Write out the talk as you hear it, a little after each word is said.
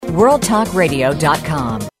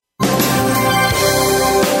worldtalkradio.com.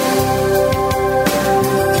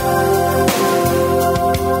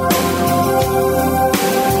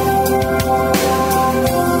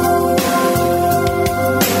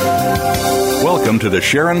 Welcome to the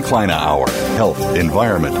Sharon Kleyne Hour, Health,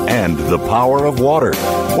 Environment, and the Power of Water.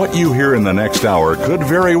 What you hear in the next hour could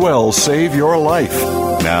very well save your life.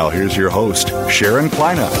 Now, here's your host, Sharon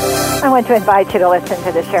Kleyne. I want to invite you to listen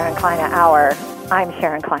to the Sharon Kleyne Hour. I'm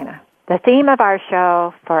Sharon Kleyne. The theme of our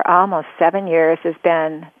show for almost 7 years has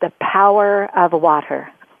been the power of water.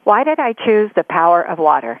 Why did I choose the power of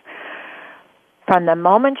water? From the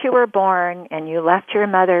moment you were born and you left your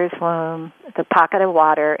mother's womb, the pocket of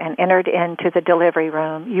water, and entered into the delivery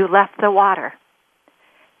room, you left the water.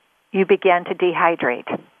 You began to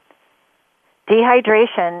dehydrate.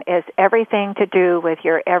 Dehydration is everything to do with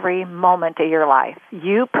your every moment of your life.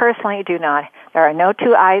 You personally do not. There are no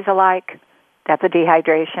two eyes alike. That's a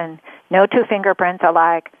dehydration. No two fingerprints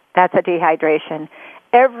alike. That's a dehydration.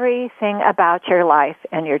 Everything about your life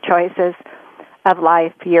and your choices of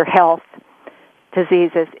life, your health,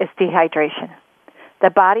 diseases, is dehydration.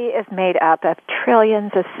 The body is made up of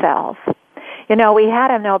trillions of cells. You know, we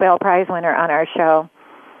had a Nobel Prize winner on our show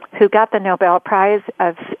who got the Nobel Prize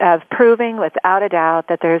of proving without a doubt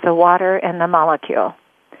that there's a water in the molecule.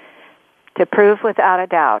 To prove without a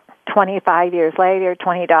doubt, 25 years later,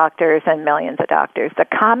 20 doctors and millions of doctors. The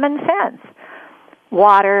common sense,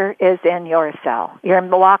 water is in your cell. You're a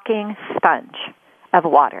walking sponge of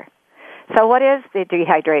water. So what is the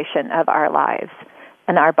dehydration of our lives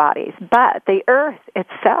and our bodies? But the earth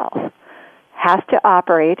itself has to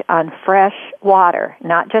operate on fresh water,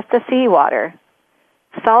 not just the seawater,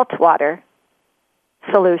 salt water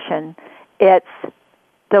solution. It's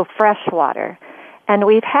the fresh water. And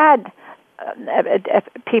we've had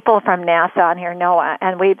people from NASA on here, NOAA,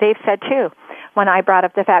 and they've said too, when I brought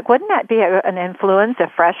up the fact, wouldn't that be an influence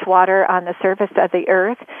of fresh water on the surface of the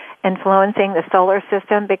earth, influencing the solar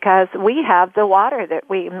system? Because we have the water that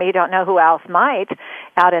we don't know who else might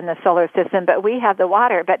out in the solar system, but we have the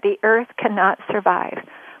water, but the earth cannot survive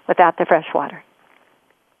without the fresh water.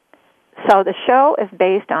 So the show is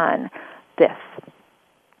based on this.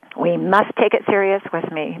 We must take it serious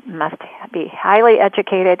with me, must be highly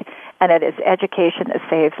educated, and it is education that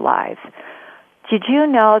saves lives. Did you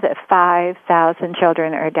know that 5,000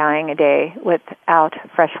 children are dying a day without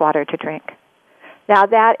fresh water to drink? Now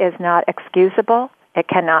that is not excusable. It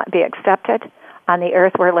cannot be accepted on the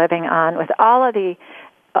earth we're living on with all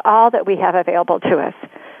that we have available to us.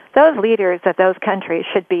 Those leaders of those countries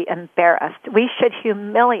should be embarrassed. We should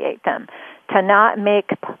humiliate them to not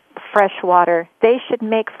make fresh water. They should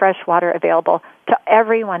make fresh water available to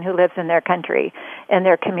everyone who lives in their country, in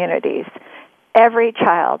their communities. Every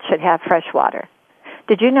child should have fresh water.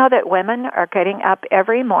 Did you know that women are getting up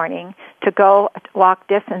every morning to go walk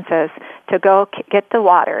distances to go get the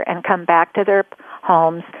water and come back to their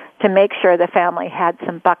homes to make sure the family had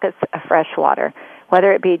some buckets of fresh water,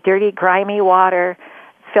 whether it be dirty, grimy water,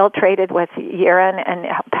 filtrated with urine and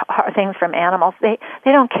things from animals? They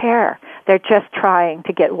don't care. They're just trying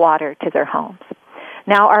to get water to their homes.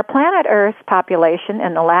 Now, our planet Earth's population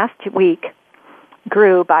in the last week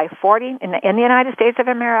grew by 40, in the United States of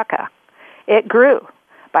America, it grew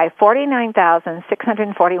by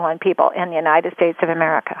 49,641 people in the United States of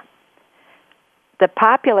America. The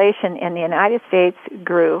population in the United States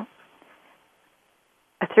grew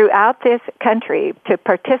throughout this country to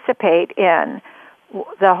participate in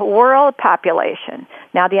the world population.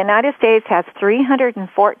 Now, the United States has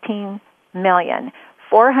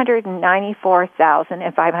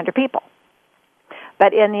 314,494,500 people.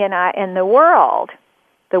 But in the world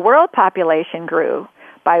population grew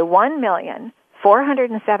by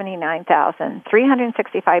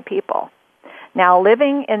 1,479,365 people. Now,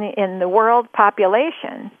 living in the world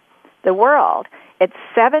population, it's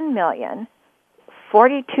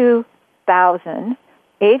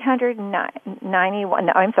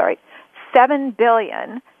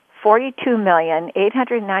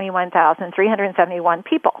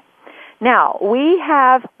people. Now, we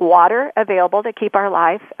have water available to keep our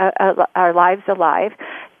lives alive,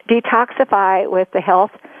 detoxify with the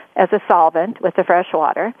health as a solvent with the fresh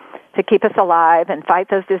water to keep us alive and fight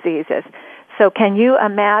those diseases. So can you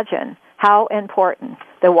imagine how important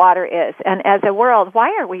the water is? And as a world,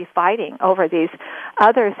 why are we fighting over these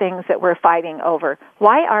other things that we're fighting over?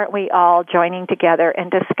 Why aren't we all joining together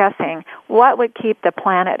and discussing what would keep the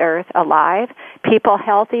planet Earth alive, people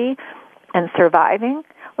healthy and surviving?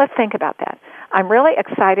 Let's think about that. I'm really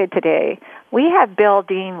excited today. We have Bill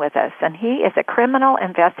Dean with us, and he is a criminal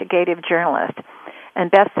investigative journalist and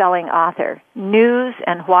best-selling author. News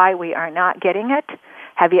and Why We Are Not Getting It,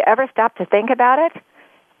 Have you ever stopped to think about it?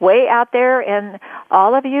 Way out there in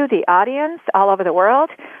all of you, the audience, all over the world,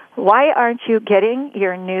 why aren't you getting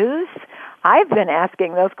your news? I've been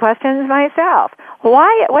asking those questions myself.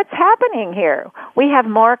 Why? What's happening here? We have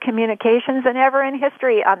more communications than ever in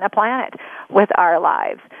history on the planet with our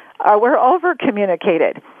lives. We're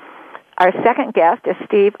over-communicated. Our second guest is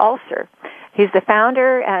Steve Ulster. He's the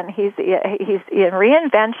founder, and he's in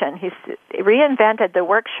reinvention. He's reinvented the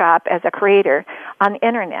workshop as a creator on the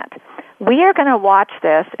Internet. We are going to watch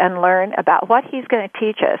this and learn about what he's going to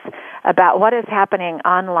teach us about what is happening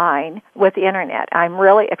online with the Internet. I'm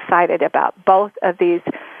really excited about both of these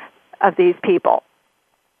people.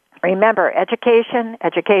 Remember, education,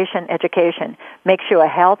 education, education makes you a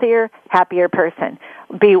healthier, happier person.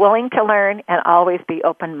 Be willing to learn and always be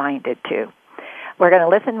open-minded, too. We're going to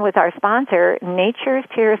listen with our sponsor, Nature's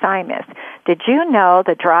Tears Eye Mist. Did you know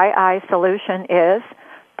the dry eye solution is?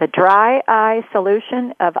 The dry eye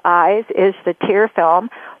solution of eyes is the tear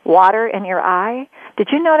film, water in your eye.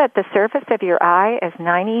 Did you know that the surface of your eye is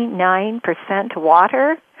 99%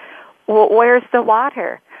 water? Well, where's the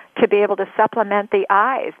water to be able to supplement the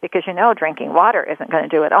eyes? Because you know drinking water isn't going to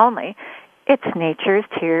do it only. It's Nature's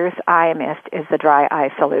Tears Eye Mist is the dry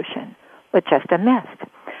eye solution with just a mist.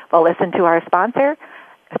 We'll listen to our sponsor.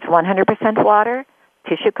 It's 100% water,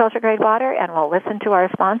 tissue culture grade water, and we'll listen to our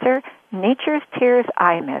sponsor, Nature's Tears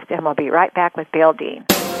Eye Mist, and we'll be right back with Bill Dean.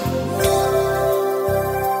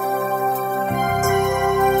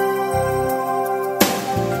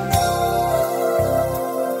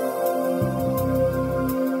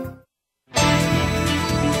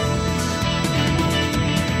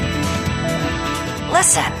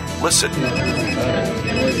 Listen.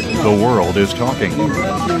 The world is talking.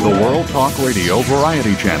 The World Talk Radio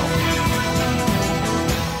Variety Channel.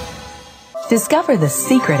 Discover the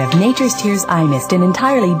secret of Nature's Tears Eye Mist, an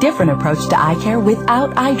entirely different approach to eye care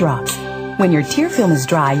without eye drops. When your tear film is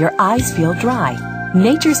dry, your eyes feel dry.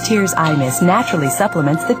 Nature's Tears Eye Mist naturally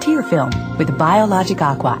supplements the tear film with Biologic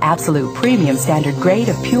Aqua Absolute Premium Standard Grade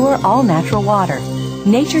of pure, all-natural water.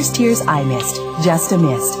 Nature's Tears Eye Mist, just a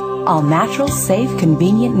mist. All natural, safe,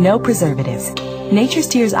 convenient, no preservatives. Nature's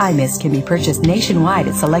Tears Eye Mist can be purchased nationwide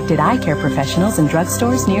at selected eye care professionals and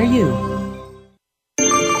drugstores near you.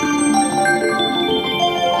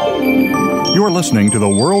 You're listening to the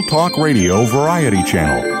World Talk Radio Variety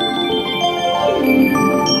Channel.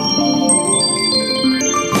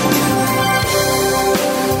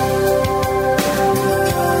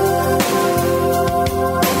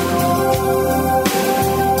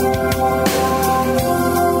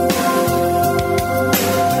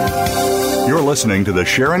 Listening to the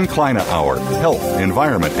Sharon Kleina Hour, Health,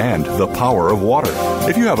 Environment, and the Power of Water.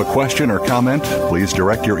 If you have a question or comment, please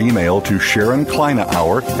direct your email to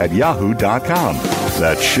SharonKleinaHour@yahoo.com.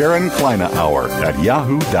 That's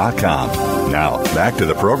SharonKleinaHour@yahoo.com. Now, back to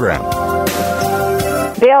the program.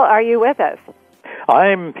 Bill, are you with us?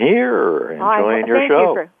 I'm here, enjoying your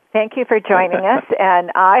show. Thank you for joining us, and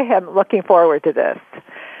I am looking forward to this.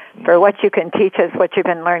 For what you can teach us, what you've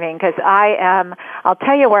been learning, because I'll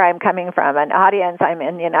tell you where I'm coming from. An audience, I'm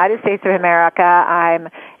in the United States of America. I'm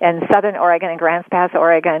in Southern Oregon, in Grants Pass,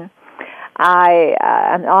 Oregon.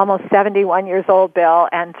 I'm almost 71 years old, Bill,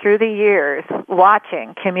 and through the years,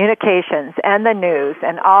 watching communications and the news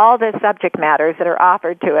and all the subject matters that are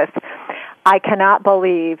offered to us, I cannot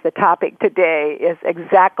believe the topic today is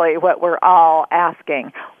exactly what we're all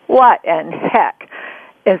asking. What in heck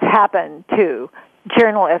has happened to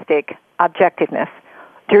journalistic objectiveness?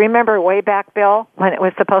 Do you remember way back, Bill, when it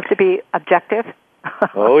was supposed to be objective?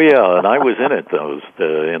 Oh yeah, and I was in it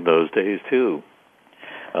in those days too.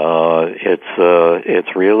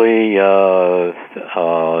 It's really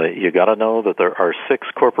you got to know that there are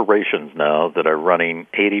 6 corporations now that are running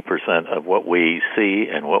 80% of what we see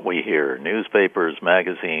and what we hear: newspapers,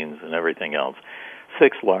 magazines, and everything else.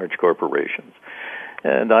 6 large corporations.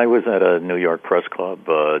 And I was at a New York press club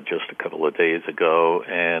just a couple of days ago,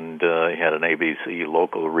 and I had an ABC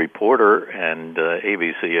local reporter, and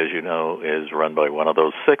ABC, as you know, is run by one of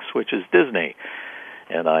those 6, which is Disney.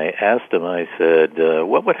 And I asked him, I said,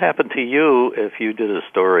 what would happen to you if you did a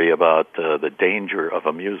story about the danger of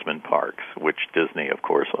amusement parks, which Disney, of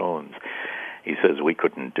course, owns? He says, we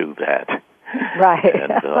couldn't do that. Right.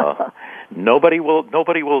 And nobody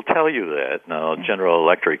will tell you that. Now, General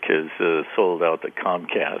Electric has sold out to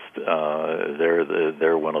Comcast.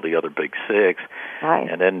 They're one of the other big 6. Right.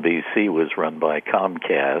 And NBC was run by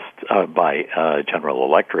Comcast, by General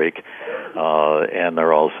Electric, and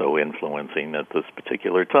they're also influencing at this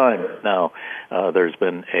particular time. Now, there's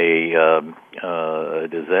been a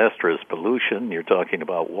disastrous pollution. You're talking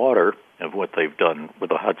about water, of what they've done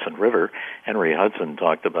with the Hudson River. Henry Hudson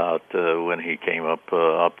talked about when he came up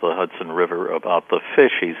the Hudson River about the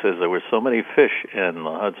fish. He says there were so many fish in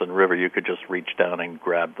the Hudson River you could just reach down and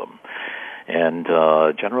grab them. And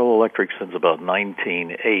General Electric, since about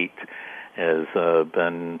 1908, has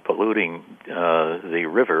been polluting the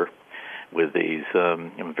river with these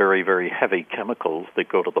very, very heavy chemicals that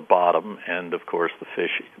go to the bottom, and of course the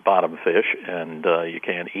fish, bottom fish, and you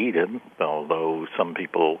can't eat them, although some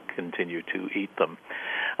people continue to eat them.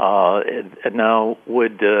 And now,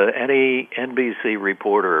 would any NBC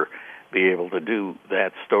reporter be able to do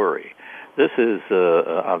that story? This is,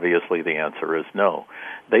 obviously the answer is no.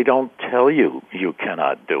 They don't tell you you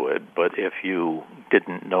cannot do it, but if you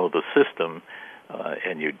didn't know the system,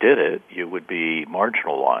 and you did it, you would be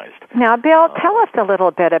marginalized. Now, Bill, tell us a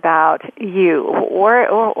little bit about you,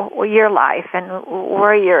 or your life, and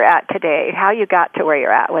where you're at today, how you got to where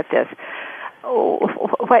you're at with this.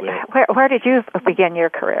 Where did you begin your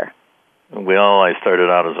career? Well, I started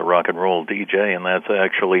out as a rock and roll DJ, and that's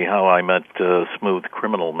actually how I met Smooth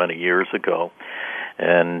Criminal many years ago.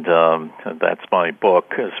 And that's my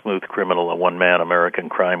book, Smooth Criminal, a one-man American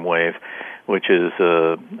crime wave, which is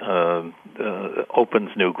opens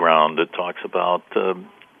new ground. It talks about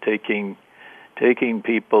taking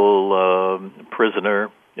people prisoner,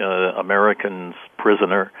 Americans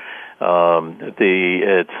prisoner.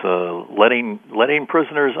 It's letting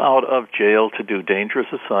prisoners out of jail to do dangerous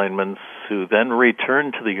assignments, who then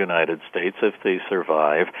return to the United States if they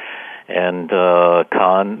survive, and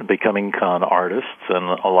becoming con artists, and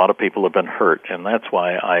a lot of people have been hurt, and that's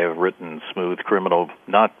why I have written Smooth Criminal,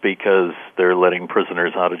 not because they're letting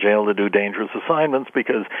prisoners out of jail to do dangerous assignments,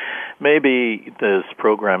 because maybe this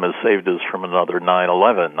program has saved us from another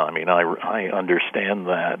 9/11. I mean, I understand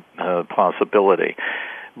that possibility,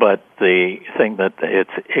 but the thing that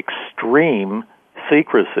it's extreme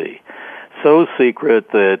secrecy. So secret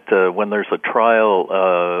that when there's a trial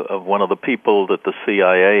of one of the people that the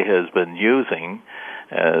CIA has been using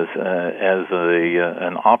as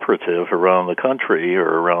an operative around the country or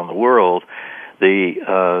around the world, the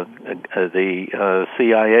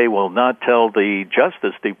CIA will not tell the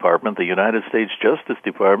Justice Department, the United States Justice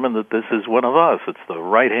Department, that this is one of us. It's the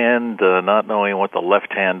right hand not knowing what the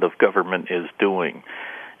left hand of government is doing.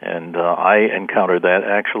 And I encountered that.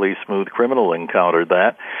 Actually, Smooth Criminal encountered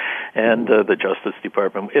that. And the Justice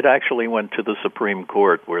Department, it actually went to the Supreme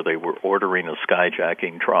Court, where they were ordering a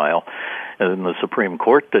skyjacking trial. And the Supreme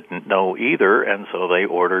Court didn't know either, and so they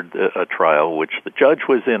ordered a trial, which the judge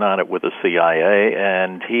was in on it with the CIA,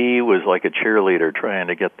 and he was like a cheerleader trying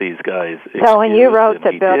to get these guys. So when you wrote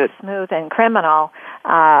the book, Smooth and Criminal,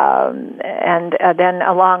 and then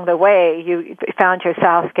along the way, you found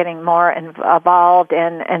yourself getting more involved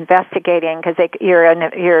in investigating, because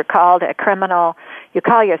you're called a criminal. You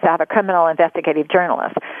call yourself a criminal investigative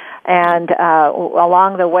journalist, and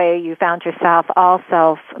along the way, you found yourself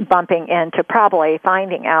also bumping into probably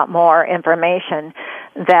finding out more information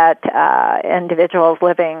that individuals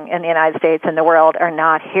living in the United States and the world are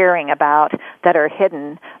not hearing about, that are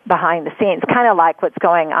hidden behind the scenes, kind of like what's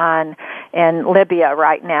going on in Libya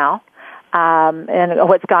right now, and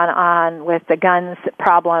what's gone on with the guns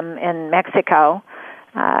problem in Mexico.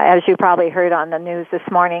 As you probably heard on the news this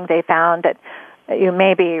morning, they found that, you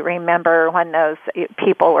maybe remember when those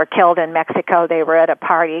people were killed in Mexico, they were at a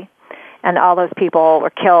party, and all those people were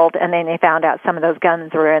killed, and then they found out some of those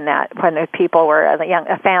guns were in that, when the people were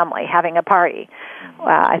a family having a party.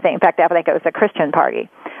 I think it was a Christian party.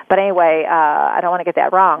 But anyway, I don't want to get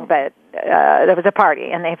that wrong, but there was a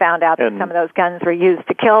party, and they found out that some of those guns were used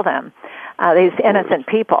to kill them, these innocent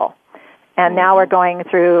people. And now we're going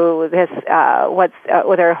through this,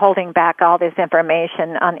 they're holding back all this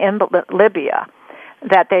information on Libya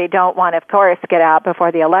that they don't want, of course, get out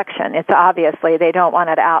before the election. It's obviously they don't want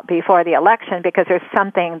it out before the election because there's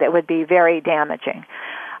something that would be very damaging.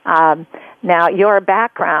 Now, your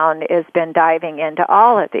background has been diving into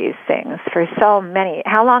all of these things for so many.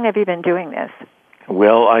 How long have you been doing this?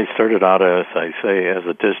 Well, I started out, as I say, as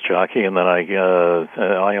a disc jockey, and then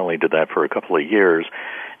I only did that for a couple of years.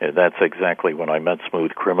 That's exactly when I met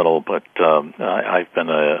Smooth Criminal, but I've been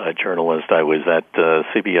a journalist. I was at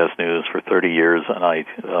CBS News for 30 years, and I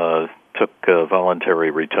took voluntary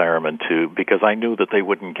retirement because I knew that they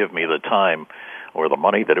wouldn't give me the time or the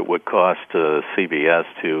money that it would cost CBS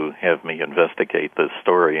to have me investigate this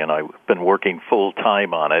story. And I've been working full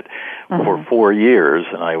time on it for 4 years,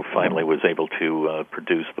 and I finally was able to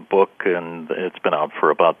produce the book, and it's been out for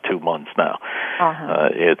about 2 months now.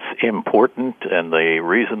 It's important, and the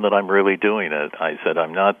reason that I'm really doing it, I said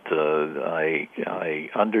I'm not. I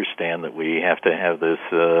understand that we have to have this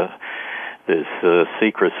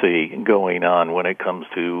secrecy going on when it comes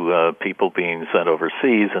to people being sent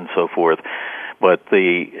overseas and so forth. But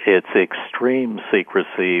it's extreme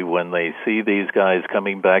secrecy when they see these guys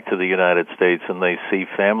coming back to the United States and they see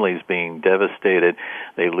families being devastated.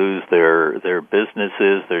 They lose their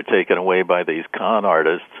businesses. They're taken away by these con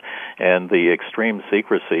artists. And the extreme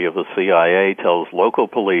secrecy of the CIA tells local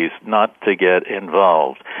police not to get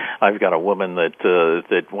involved. I've got a woman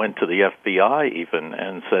that went to the FBI even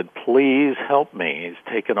and said, "Please help me.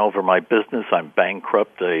 He's taken over my business. I'm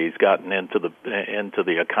bankrupt. He's gotten into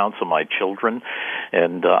the accounts of my children,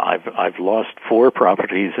 and I've lost 4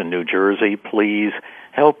 properties in New Jersey. Please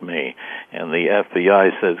help me." And the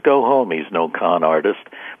FBI says, "Go home. He's no con artist,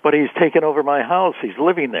 but he's taken over my house. He's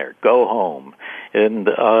living there. Go home." And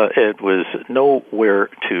it was nowhere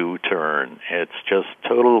to turn. It's just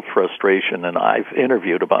total frustration. And I've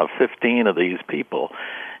interviewed about 15 of these people.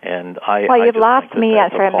 And Well, you've lost me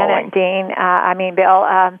for a minute, Dean.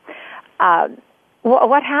 Bill,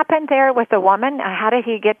 what happened there with the woman? How did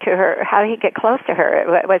he get to her? How did he get close to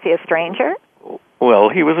her? Was he a stranger? Well,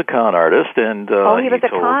 he was a con artist, and he was a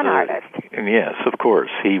con artist. Yes, of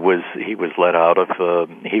course. He was let out of.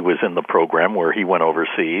 He was in the program where he went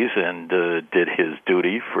overseas and did his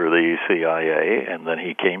duty for the CIA, and then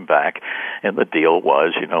he came back. And the deal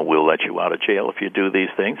was, we'll let you out of jail if you do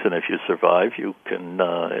these things, and if you survive, you can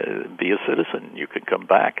be a citizen. You can come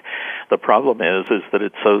back. The problem is that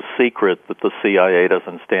it's so secret that the CIA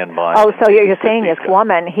doesn't stand by. Oh, so you're saying this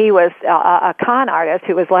woman? He was a con artist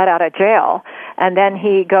who was let out of jail. And then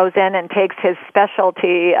he goes in and takes his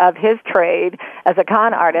specialty of his trade as a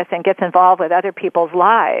con artist and gets involved with other people's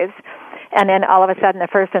lives. And then all of a sudden the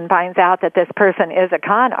person finds out that this person is a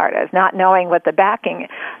con artist, not knowing what the backing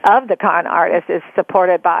of the con artist is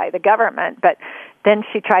supported by the government. But then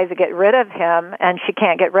she tries to get rid of him, and she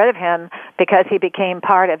can't get rid of him because he became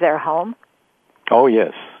part of their home. Oh,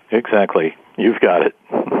 yes, exactly. You've got it.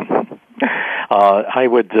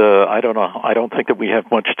 I don't know. I don't think that we have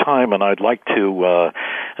much time, and I'd like to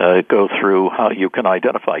go through how you can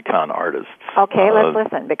identify con artists. Okay, let's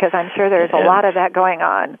listen, because I'm sure there's a lot of that going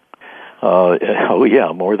on. Oh,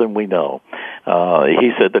 yeah, more than we know.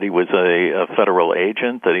 He said that he was a federal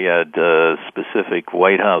agent, that he had specific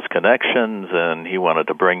White House connections, and he wanted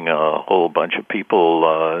to bring a whole bunch of people,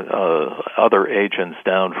 other agents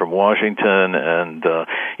down from Washington, and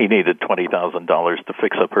he needed $20,000 to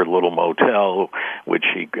fix up her little motel,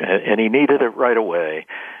 and he needed it right away.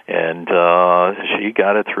 And she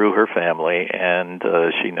got it through her family, and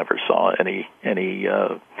she never saw any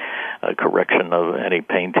correction of any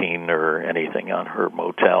painting or anything on her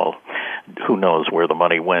motel. Who knows where the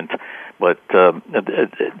money went? But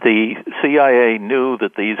the CIA knew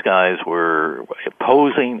that these guys were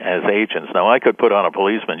posing as agents. Now, I could put on a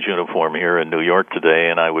policeman's uniform here in New York today,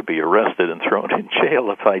 and I would be arrested and thrown in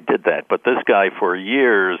jail if I did that. But this guy, for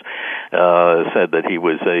years, said that he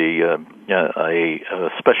was a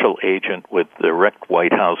special agent with direct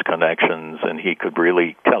White House connections, and he could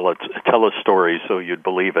really tell a story so you'd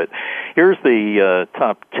believe it. Here's the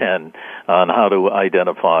top 10 on how to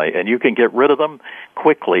identify, and you can get rid of them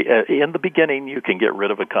quickly. In the beginning, you can get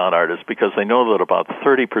rid of a con artist because they know that about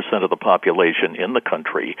 30% of the population in the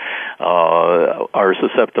country are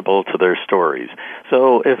susceptible to their stories.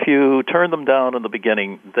 So if you turn them down in the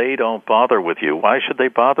beginning, they don't bother with you. Why should they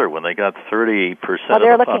bother when they got 30% of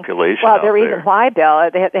the population out there? Well, the reason why, Bill,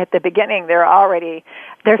 at the beginning, they're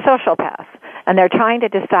sociopaths, and they're trying to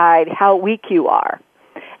decide how weak you are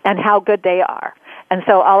and how good they are. And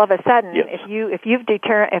so all of a sudden, yes.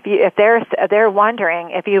 if they're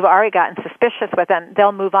wondering if you've already gotten suspicious with them,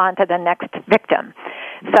 they'll move on to the next victim.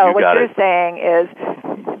 So what you're saying is,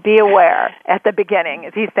 be aware at the beginning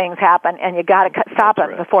as these things happen, and you got to stop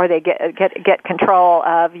them before they get control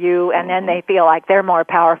of you, and then they feel like they're more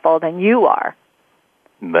powerful than you are.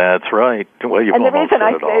 That's right. Well, you've and the reason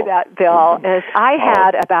I say that, Bill, is I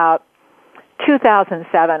had about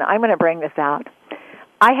 2007. I'm going to bring this out.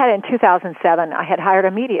 I had in 2007, I had hired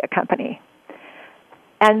a media company.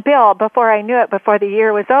 And Bill, before I knew it, before the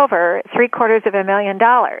year was over,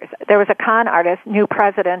 $750,000. There was a con artist, new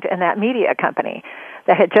president in that media company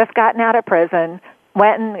that had just gotten out of prison,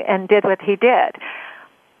 went and did what he did.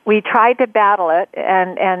 We tried to battle it,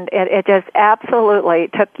 and it just absolutely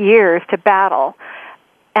took years to battle.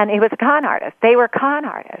 And he was a con artist. They were con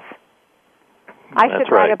artists. I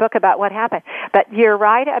should write a book about what happened. But you're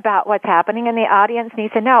right about what's happening, and the audience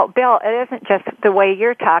needs to know. Bill, it isn't just the way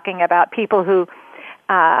you're talking about people who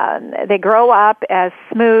they grow up as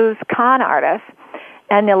smooth con artists,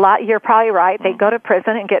 and you're probably right. They go to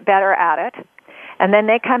prison and get better at it. And then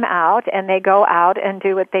they come out and they go out and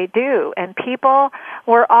do what they do. And people,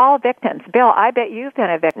 we're all victims. Bill, I bet you've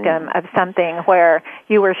been a victim of something where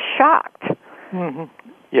you were shocked. Mm-hmm.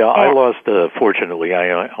 Yeah, I lost. Fortunately,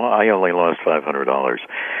 I only lost $500.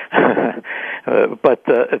 But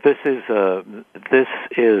there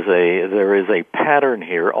is a pattern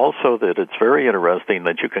here. Also, that it's very interesting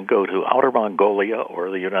that you can go to Outer Mongolia or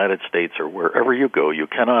the United States or wherever you go, you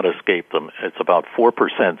cannot escape them. It's about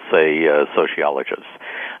 4%, say, sociologists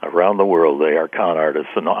around the world. They are con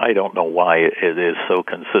artists, and I don't know why it is so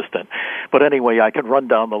consistent. But anyway, I can run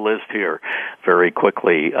down the list here very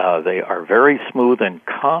quickly. They are very smooth and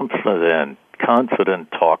confident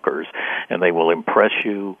talkers, and they will impress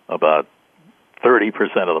you. About 30%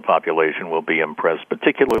 of the population will be impressed,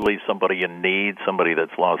 particularly somebody in need, somebody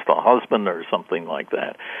that's lost a husband or something like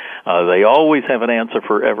that. They always have an answer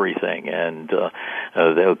for everything, and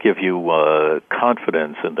they'll give you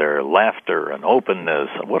confidence in their laughter and openness.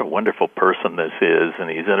 What a wonderful person this is, and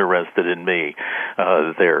he's interested in me.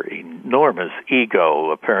 Their enormous ego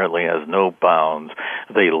apparently has no bounds.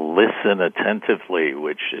 They listen attentively,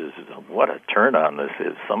 which is what a turn on this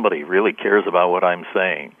is. Somebody really cares about what I'm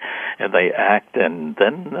saying, and they act. And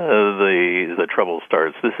then the trouble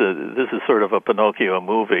starts. This is sort of a Pinocchio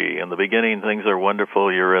movie. In the beginning, things are wonderful.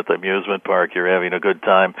 You're at the amusement park. You're having a good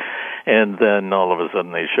time. And then all of a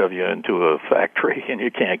sudden they shove you into a factory and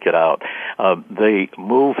you can't get out. They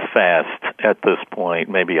move fast at this point,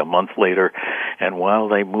 maybe a month later. And while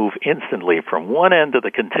they move instantly from one end of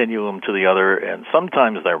the continuum to the other, and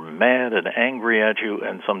sometimes they're mad and angry at you,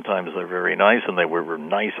 and sometimes they're very nice, and they were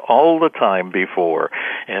nice all the time before.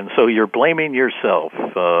 And so you're blaming yourself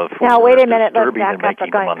for now, wait a minute. Let's disturbing and back up.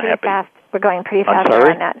 making them unhappy. We're going pretty fast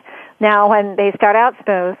on that. Now, when they start out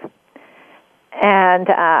smooth, and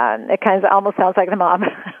it kind of almost sounds like the mom.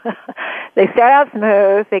 They start out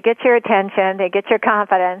smooth. They get your attention. They get your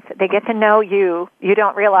confidence. They get to know you. You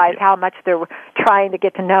don't realize how much they're trying to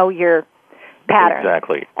get to know your pattern.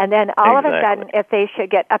 Exactly. And then all of a sudden, if they should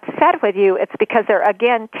get upset with you, it's because they're,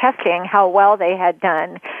 again, testing how well they had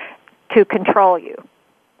done to control you.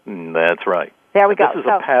 That's right. There we go. This is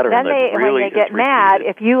a pattern then that really when they get mad,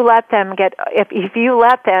 if you let them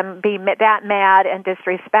be that mad and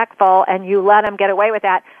disrespectful, and you let them get away with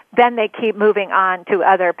that, then they keep moving on to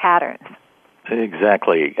other patterns.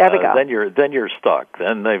 Exactly. There we go. Then you're stuck.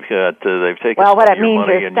 Then they've taken well, what some it of your means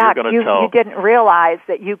money, you're and stuck. you're going to tell. You didn't realize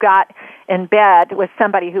that you got in bed with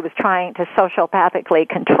somebody who was trying to sociopathically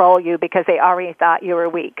control you because they already thought you were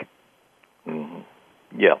weak. Mm-hmm.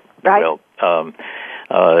 Yeah. Right. Well,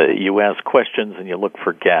 you ask questions and you look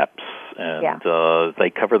for gaps, and they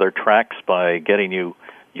cover their tracks by getting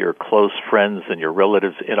your close friends and your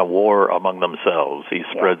relatives in a war among themselves. He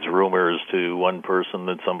spreads rumors to one person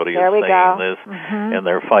that somebody is saying this, and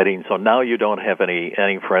they're fighting. So now you don't have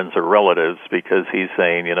any friends or relatives because he's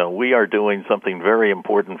saying, we are doing something very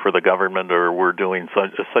important for the government, or we're doing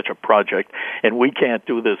such a project, and we can't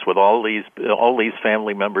do this with all these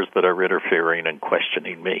family members that are interfering and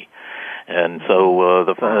questioning me. And so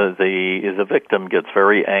the victim gets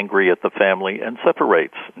very angry at the family and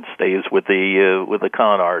separates and stays with the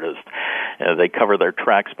con artist. They cover their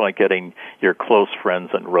tracks by getting your close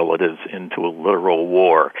friends and relatives into a literal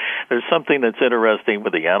war. There's something that's interesting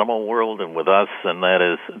with the animal world and with us, and that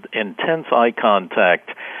is intense eye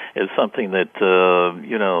contact is something that,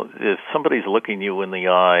 if somebody's looking you in the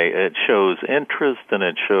eye, it shows interest and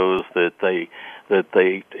it shows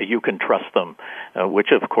that you can trust them,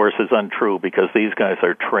 which of course is untrue because these guys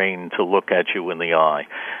are trained to look at you in the eye.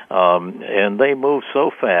 And they move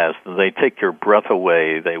so fast, they take your breath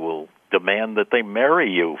away. They will demand that they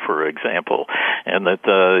marry you, for example, and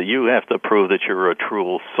that you have to prove that you're a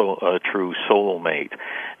true soulmate.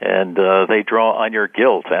 And they draw on your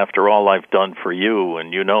guilt. After all I've done for you,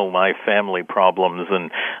 and my family problems,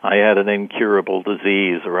 and I had an incurable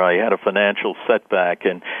disease, or I had a financial setback,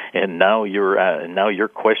 and now you're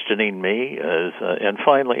questioning me. And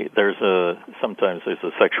finally, sometimes there's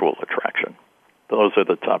a sexual attraction. Those are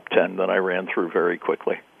the top 10 that I ran through very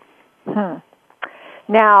quickly.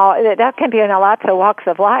 Now, that can be in lots of walks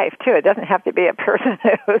of life, too. It doesn't have to be a person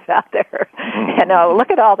who's out there.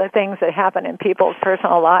 Look at all the things that happen in people's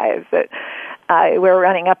personal lives. That we're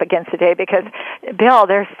running up against today, because, Bill,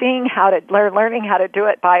 they're learning how to do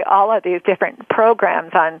it by all of these different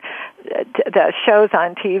programs on the shows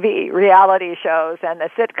on TV, reality shows and the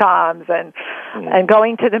sitcoms, and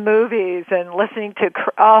going to the movies and listening to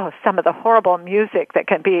some of the horrible music that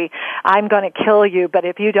can be, I'm going to kill you, but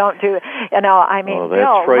if you don't do,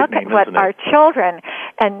 Bill, look at what our children,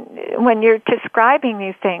 and when you're describing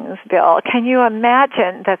these things, Bill, can you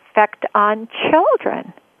imagine the effect on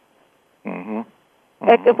children?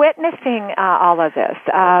 Witnessing all of this,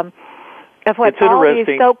 of what all these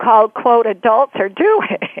so-called, quote, adults are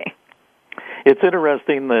doing. It's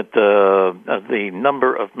interesting that the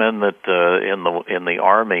number of men that in the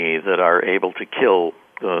Army that are able to kill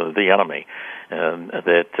the enemy, and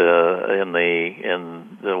that in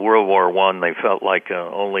the World War I they felt like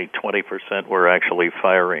only 20% were actually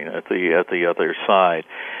firing at the other side.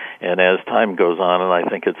 And as time goes on, and I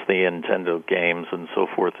think it's the Nintendo games and so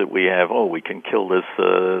forth that we have, we can kill this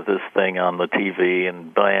thing on the TV,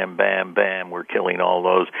 and bam, bam, bam, we're killing all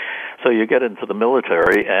those. So you get into the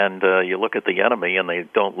military, and you look at the enemy, and they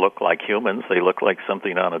don't look like humans. They look like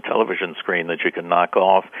something on a television screen that you can knock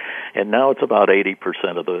off. And now it's about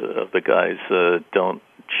 80% of the guys don't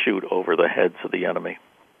shoot over the heads of the enemy,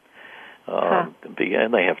 and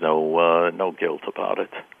they have no guilt about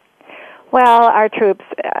it. Well, our troops,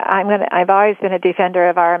 I've always been a defender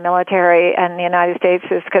of our military and the United States,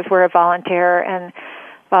 is because we're a voluntary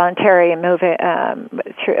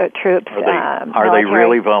troops. Are they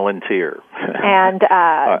really volunteer? And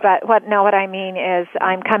but what I mean is,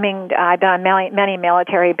 I've done many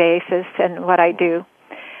military bases and what I do.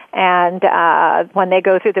 And when they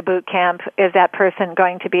go through the boot camp, is that person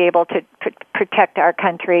going to be able to protect our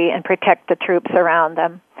country and protect the troops around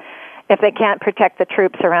them? If they can't protect the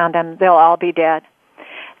troops around them, they'll all be dead.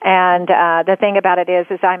 And the thing about it is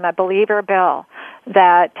I'm a believer, Bill,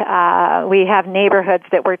 that we have neighborhoods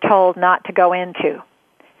that we're told not to go into.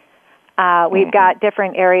 We've got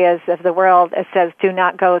different areas of the world that says, do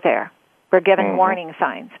not go there. We're given warning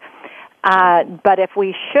signs. But if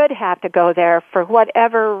we should have to go there for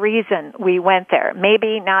whatever reason we went there,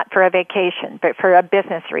 maybe not for a vacation, but for a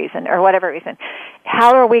business reason or whatever reason,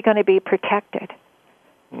 how are we going to be protected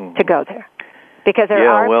to go there? Because there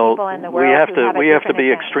are people in the world we have to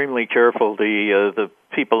be extremely careful. The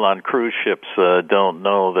people on cruise ships don't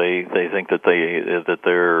know. They think that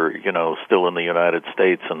they're still in the United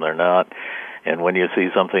States, and they're not. And when you see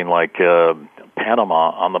something like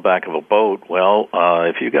Panama on the back of a boat,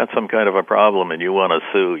 if you got some kind of a problem and you want to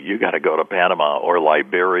sue, you got to go to Panama or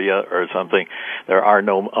Liberia or something. There are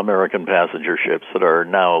no American passenger ships that are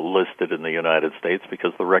now listed in the United States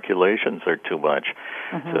because the regulations are too much.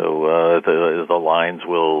 So the lines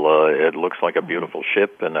will. It looks like a beautiful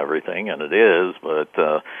ship and everything, and it is, but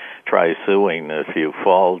try suing if you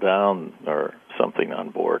fall down or something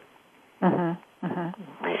on board.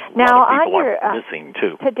 Now, on your missing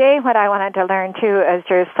too. Today, what I wanted to learn too is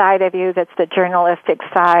your side of you, that's the journalistic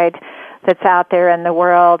side that's out there in the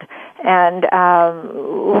world. And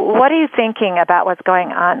what are you thinking about what's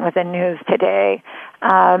going on with the news today,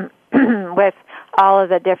 with all of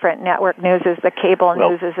the different network newses, the cable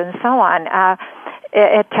newses, and so on?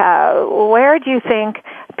 Where do you think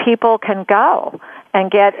people can go and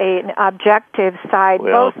get an objective side,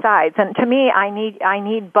 both sides? And to me, I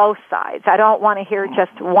need both sides. I don't want to hear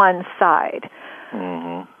just one side.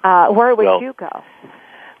 Where would you go?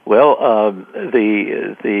 Well,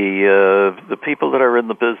 the people that are in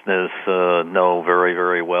the business know very,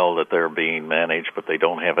 very well that they're being managed, but they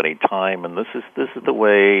don't have any time. And this is the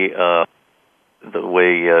way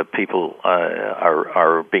people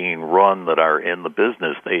are being run that are in the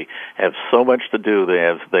business. They have so much to do.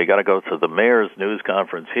 They got to go to the mayor's news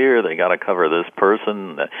conference here. They got to cover this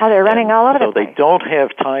person. They're running all over the place. So they don't have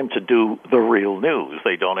time to do the real news.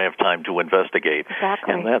 They don't have time to investigate.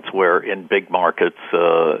 Exactly. And that's where in big markets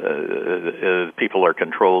people are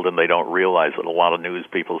controlled, and they don't realize that a lot of news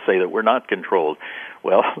people say that we're not controlled.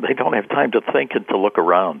 Well, they don't have time to think and to look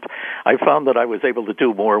around. I found that I was able to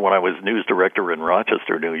do more when I was news director in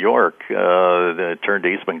Rochester, New York. That turned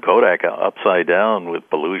Eastman Kodak upside down with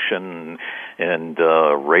pollution and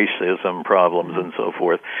racism problems and so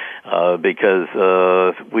forth,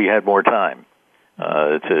 because we had more time.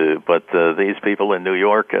 But these people in New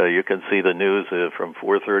York, you can see the news from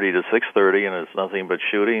 4:30 to 6:30, and it's nothing but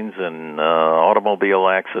shootings and automobile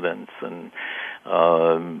accidents and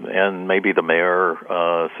maybe the mayor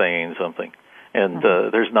saying something. And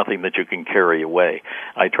there's nothing that you can carry away.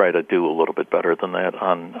 I try to do a little bit better than that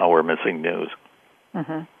on our missing news.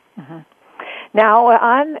 Now,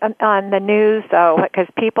 on the news, though, because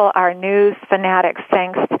people are news fanatics,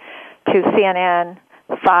 thanks to CNN,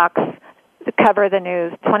 Fox, cover the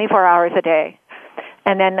news 24 hours a day.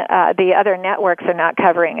 And then the other networks are not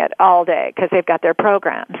covering it all day because they've got their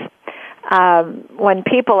programs. When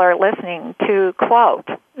people are listening to quote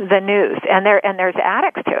the news, and there's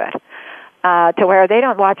addicts to it, to where they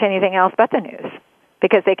don't watch anything else but the news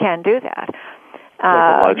because they can't do that.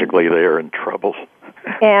 Psychologically, they are in trouble.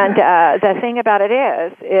 And the thing about it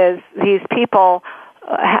is these people,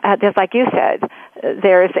 just like you said,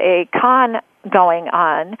 there's a con going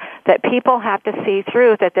on that people have to see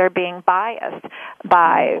through, that they're being biased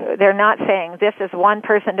by. They're not saying this is one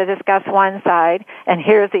person to discuss one side and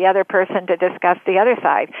here's the other person to discuss the other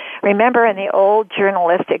side. Remember, in the old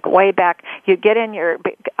journalistic way back, you get in your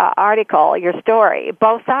article, your story,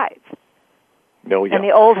 both sides. No, yeah. In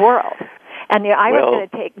the old world. And I was going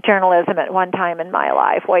to take journalism at one time in my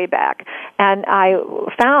life, way back, and I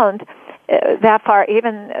found that far,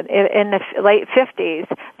 even in the late 50s,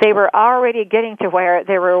 they were already getting to where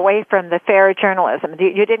they were away from the fair journalism.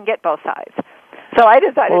 You didn't get both sides. So I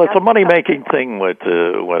decided. Well, it's a money-making thing.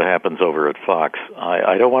 What happens over at Fox.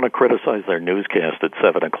 I don't want to criticize their newscast at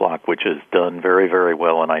 7:00, which is done very, very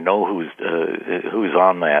well, and I know who's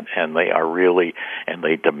on that, and they are really, and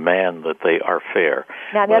they demand that they are fair.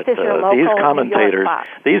 Now, this is your local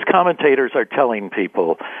these commentators are telling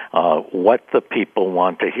people what the people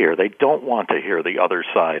want to hear. They don't want to hear the other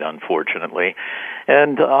side, unfortunately.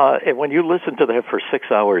 And when you listen to that for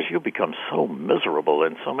 6 hours, you become so miserable,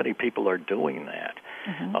 and so many people are doing that.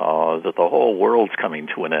 That the whole world's coming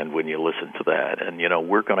to an end when you listen to that, and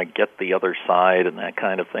we're going to get the other side and that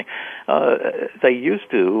kind of thing. They used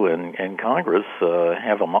to, in Congress,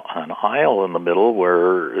 have an aisle in the middle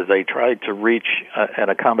where they tried to reach an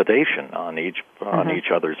accommodation on each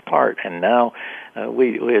other's part, and now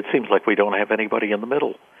it seems like we don't have anybody in the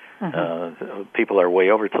middle. People are way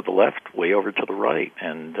over to the left, way over to the right,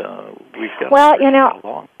 and we've got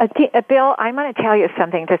Bill, I'm going to tell you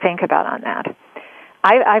something to think about on that.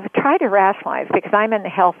 I've tried to rationalize, because I'm in the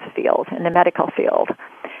health field, in the medical field,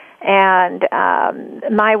 and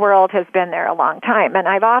my world has been there a long time, and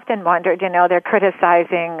I've often wondered, they're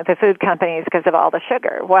criticizing the food companies because of all the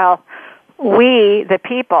sugar. Well, we, the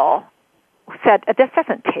people, said, this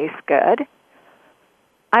doesn't taste good.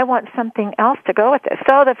 I want something else to go with this.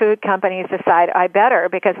 So the food companies decide, I better,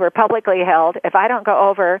 because we're publicly held, if I don't go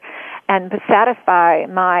over and satisfy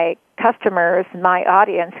my customers, my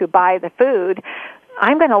audience who buy the food,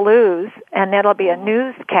 I'm going to lose, and it'll be a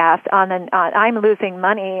newscast on I'm losing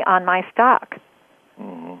money on my stock.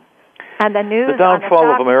 Mm-hmm. And the news the downfall on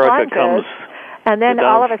the of America plunges, comes. And then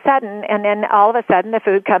all of a sudden, the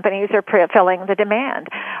food companies are filling the demand.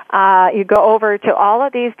 You go over to all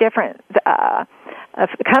of these different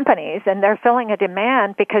companies, and they're filling a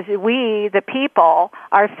demand because we, the people,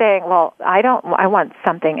 are saying, well, I want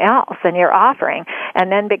something else than you're offering.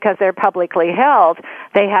 And then because they're publicly held,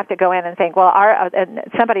 they have to go in and think, well, and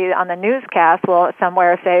somebody on the newscast will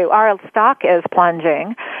somewhere say, our stock is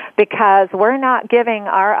plunging because we're not giving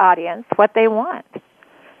our audience what they want.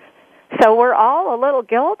 So we're all a little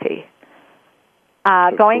guilty.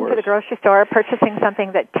 Going to the grocery store, purchasing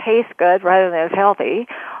something that tastes good rather than is healthy,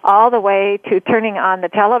 all the way to turning on the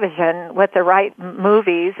television with the right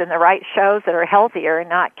movies and the right shows that are healthier and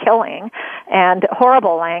not killing, and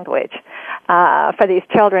horrible language for these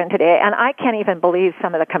children today. And I can't even believe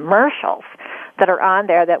some of the commercials that are on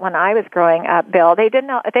there that when I was growing up, Bill, they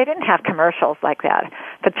didn't have commercials like that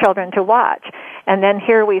for children to watch. And then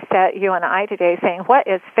here we sit, you and I today, saying, what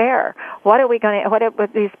is fair? What are we going to,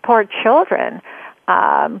 with these poor children?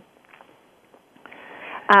 What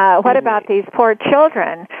about these poor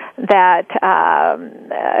children that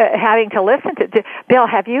having to listen to? Bill,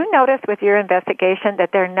 have you noticed with your investigation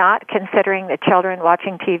that they're not considering the children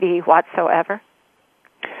watching TV whatsoever?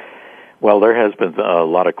 Well, there has been a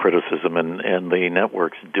lot of criticism, and the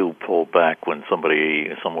networks do pull back when some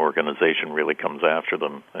organization really comes after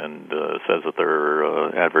them and says that they're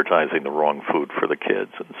advertising the wrong food for the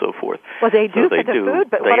kids and so forth. Well, they do for the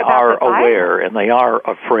food, but what about the They are aware, and they are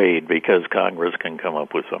afraid because Congress can come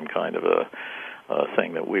up with some kind of a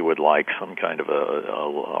thing that we would like, some kind of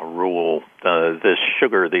a rule. These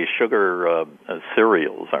sugar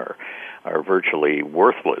cereals are virtually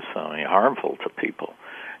worthless, harmful to people.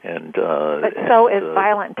 But so is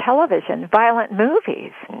violent television, violent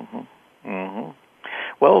movies. Mm-hmm. Mm-hmm.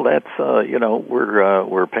 Well, that's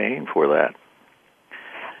we're paying for that.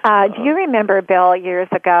 Do you remember, Bill, years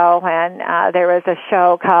ago when there was a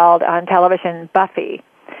show called on television Buffy?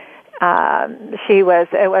 It was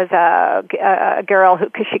a girl who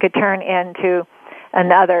she could turn into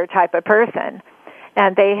another type of person.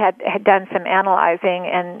 And they had done some analyzing,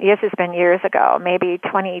 and this has been years ago, maybe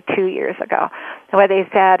 22 years ago, where they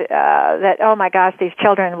said that, oh my gosh, these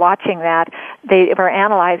children watching that, they were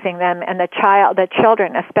analyzing them, and the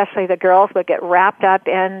children, especially the girls, would get wrapped up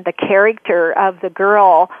in the character of the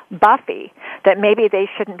girl, Buffy, that maybe they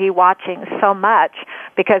shouldn't be watching so much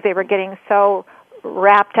because they were getting so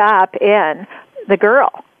wrapped up in the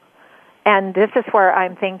girl. And this is where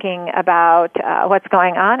I'm thinking about what's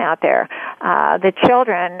going on out there. The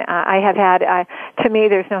children, I have had, to me,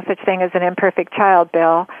 there's no such thing as an imperfect child,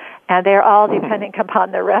 Bill, and they're all depending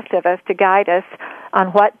upon the rest of us to guide us on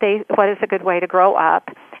what is a good way to grow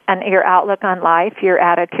up. And your outlook on life, your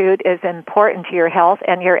attitude is important to your health,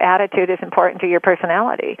 and your attitude is important to your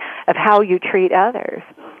personality of how you treat others.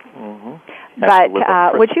 Mm-hmm. But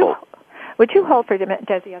would you hold for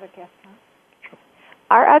does the other guest?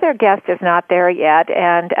 Our other guest is not there yet,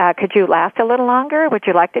 and could you last a little longer? Would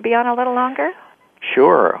you like to be on a little longer?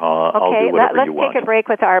 Sure. I'll do whatever you want. Let's take a break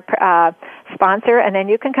with our sponsor, and then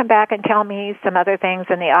you can come back and tell me some other things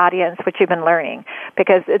in the audience which you've been learning,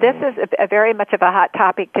 because this is a very much of a hot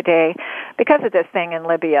topic today because of this thing in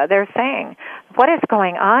Libya. They're saying, what is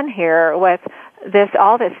going on here with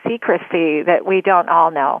all this secrecy that we don't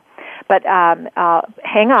all know? But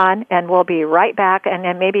hang on, and we'll be right back, and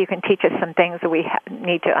then maybe you can teach us some things that we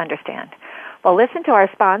need to understand. Well, listen to our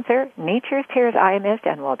sponsor, Nature's Tears Eye Mist,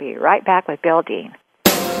 and we'll be right back with Bill Dean.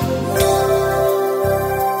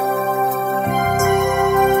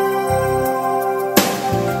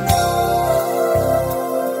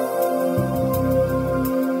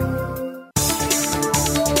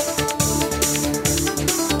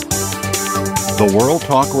 The World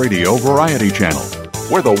Talk Radio Variety Channel,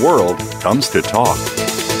 where the world comes to talk.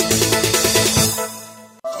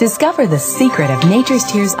 Discover the secret of Nature's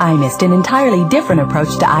Tears Eye Mist, an entirely different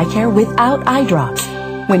approach to eye care without eye drops.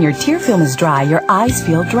 When your tear film is dry, your eyes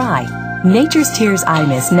feel dry. Nature's Tears Eye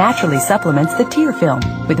Mist naturally supplements the tear film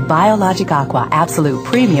with Biologic Aqua Absolute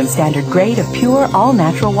Premium Standard Grade of pure,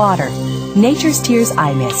 all-natural water. Nature's Tears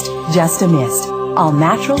Eye Mist, just a mist. All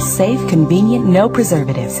natural, safe, convenient, no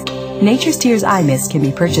preservatives. Nature's Tears Eye Mist can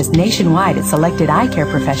be purchased nationwide at selected eye care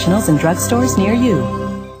professionals and drugstores near you.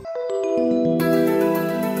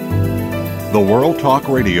 The World Talk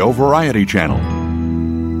Radio Variety Channel.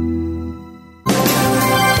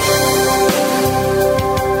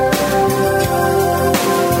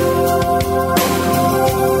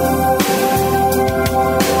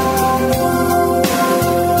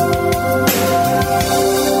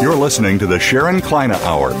 You're listening to the Sharon Kleina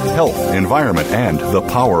Hour, Health, Environment, and the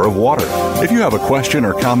Power of Water. If you have a question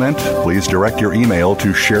or comment, please direct your email to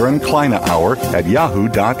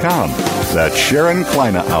SharonKleinaHour@yahoo.com. That's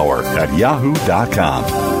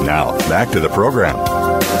SharonKleinaHour@yahoo.com. Now, back to the program.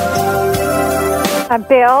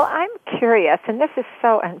 Bill, I'm curious, and this is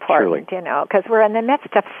so important, Surely. because we're in the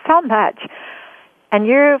midst of so much, and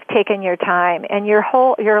you've taken your time and your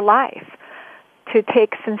life to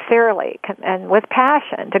take sincerely and with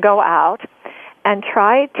passion to go out and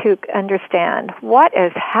try to understand what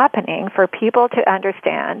is happening for people to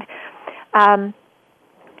understand.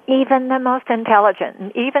 Even the most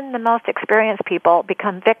intelligent, even the most experienced people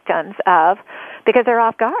become victims of, because they're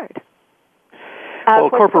off guard.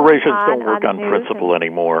 Well, corporations don't work on principle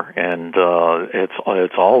anymore, and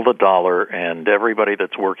it's all the dollar, and everybody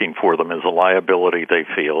that's working for them is a liability, they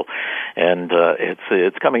feel, and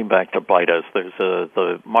it's coming back to bite us. There's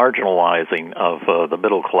the marginalizing of the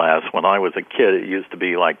middle class. When I was a kid, it used to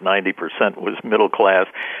be like 90% was middle class,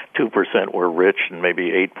 2% were rich, and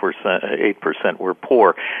maybe 8% were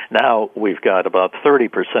poor. Now we've got about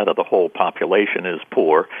 30% of the whole population is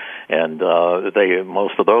poor, and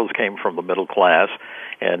most of those came from the middle class.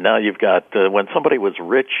 And now you've got when somebody was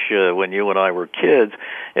rich when you and I were kids,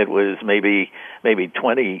 it was maybe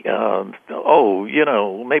 20.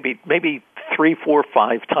 Maybe 3, 4,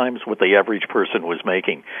 5 times what the average person was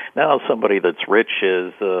making. Now somebody that's rich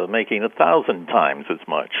is making 1,000 times as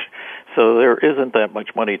much. So there isn't that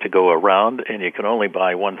much money to go around, and you can only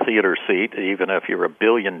buy one theater seat, even if you're a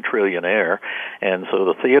trillionaire. And so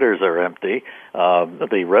the theaters are empty,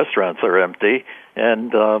 the restaurants are empty,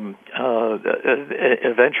 and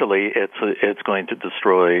eventually it's going to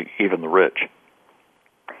destroy even the rich.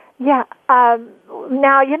 Yeah.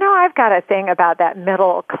 Now, I've got a thing about that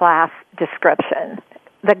middle class description,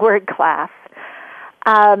 the word class.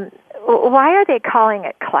 Why are they calling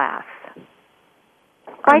it class?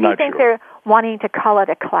 Why do you think they're wanting to call it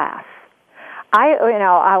a class?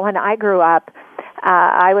 When I grew up,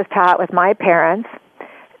 I was taught with my parents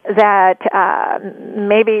that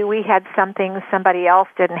maybe we had something somebody else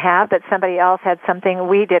didn't have, that somebody else had something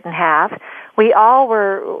we didn't have. We all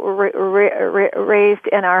were raised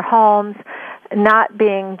in our homes, not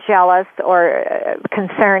being jealous or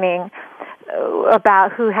concerning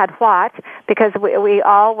about who had what, because we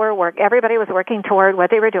all were everybody was working toward what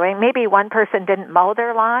they were doing. Maybe one person didn't mow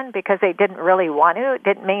their lawn because they didn't really want to. It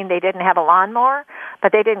didn't mean they didn't have a lawnmower,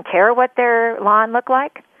 but they didn't care what their lawn looked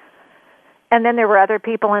like. And then there were other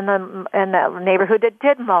people in the neighborhood that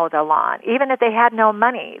did mow the lawn. Even if they had no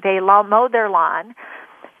money, they mowed their lawn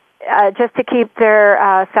just to keep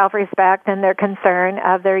their self-respect and their concern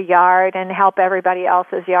of their yard and help everybody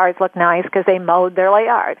else's yards look nice because they mowed their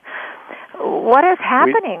yard. What is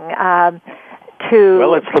happening to?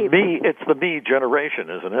 Well, it's the me generation,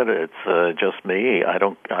 isn't it? It's just me. I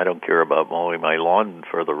don't care about mowing my lawn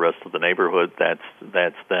for the rest of the neighborhood. That's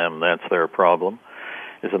them. That's their problem.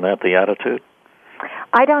 Isn't that the attitude?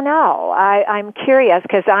 I don't know. I'm curious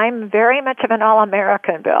because I'm very much of an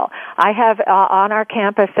all-American, Bill. I have on our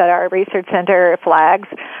campus at our research center flags.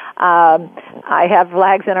 I have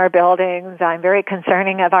flags in our buildings. I'm very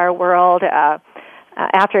concerning of our world.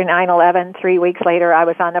 After 9/11, 3 weeks later, I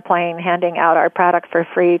was on the plane handing out our product for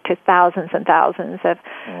free to thousands and thousands of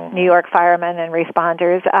New York firemen and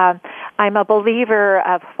responders. I'm a believer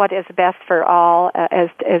of what is best for all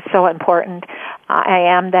is so important. I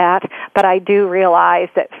am that, but I do realize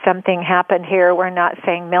that something happened here. We're not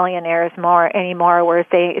saying millionaires anymore. We're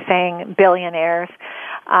saying billionaires.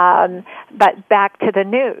 But back to the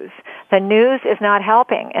news. The news is not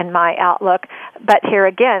helping in my outlook, but here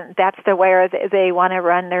again, that's the way they want to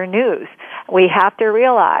run their news. We have to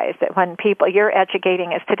realize that when you're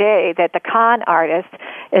educating us today, that the con artist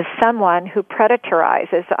is someone who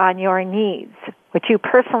predatorizes on your needs, which you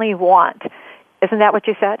personally want. Isn't that what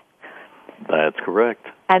you said? That's correct.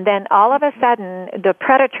 And then all of a sudden, the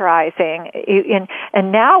predatorizing,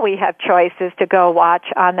 and now we have choices to go watch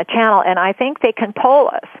on the channel, and I think they can poll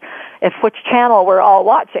us which channel we're all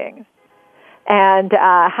watching, and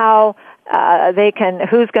how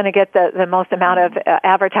who's going to get the most amount of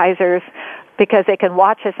advertisers, because they can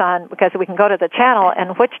watch us because we can go to the channel,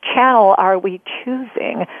 and which channel are we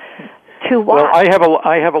choosing to watch? Well,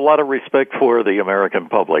 I have a lot of respect for the American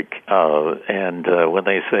public, and when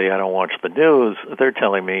they say I don't watch the news, they're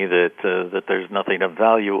telling me that there's nothing of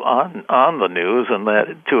value on the news, and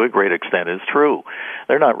that to a great extent is true.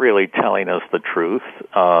 They're not really telling us the truth.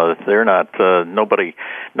 They're not.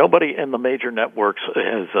 Nobody in the major networks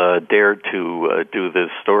has dared to do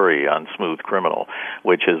this story on Smooth Criminal,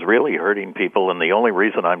 which is really hurting people. And the only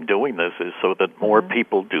reason I'm doing this is so that more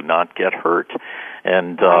people do not get hurt.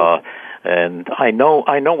 And and I know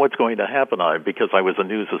what's going to happen because I was a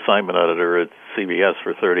news assignment editor at CBS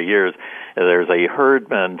for 30 years. There's a herd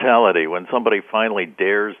mentality. When somebody finally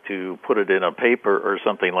dares to put it in a paper or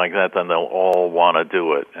something like that, then they'll all want to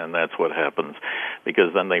do it, and that's what happens,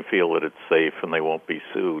 because then they feel that it's safe and they won't be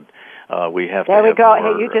sued. We have there to. There we go.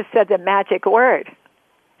 More, hey, you just said the magic word,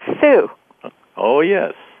 sue. Oh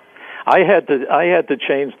yes, I had to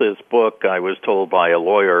change this book. I was told by a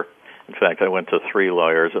lawyer. In fact, I went to 3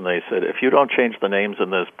 lawyers, and they said, if you don't change the names in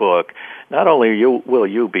this book, not only will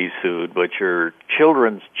you be sued, but your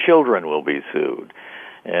children's children will be sued.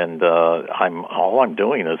 And all I'm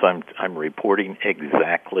doing is I'm reporting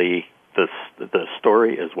exactly the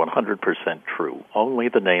story is 100% true. Only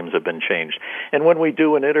the names have been changed. And when we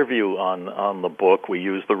do an interview on the book, we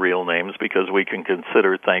use the real names because we can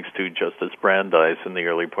consider, thanks to Justice Brandeis in the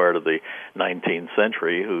early part of the 19th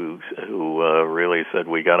century, who really said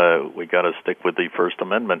we gotta stick with the First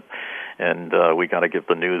Amendment, and we gotta give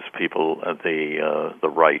the news people the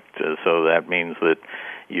right. So that means that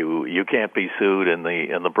you can't be sued in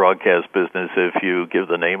the broadcast business if you give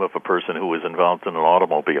the name of a person who was involved in an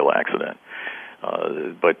automobile accident.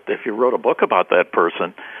 But if you wrote a book about that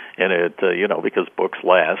person, and it because books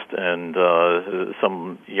last, and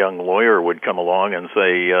some young lawyer would come along and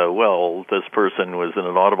say, well, this person was in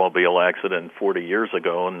an automobile accident 40 years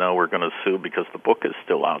ago, and now we're going to sue because the book is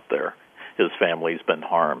still out there. His family's been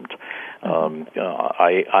harmed.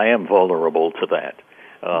 I am vulnerable to that.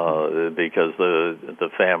 Because the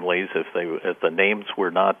families, if the names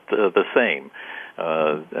were not the same,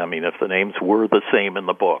 if the names were the same in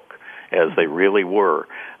the book as they really were,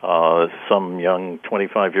 some young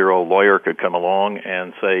 25-year-old lawyer could come along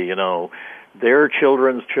and say, their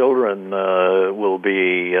children's children will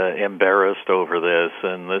be embarrassed over this,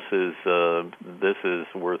 and this is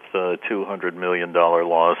worth $200 million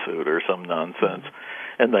lawsuit or some nonsense.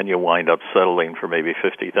 And then you wind up settling for maybe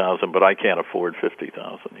 $50,000, but I can't afford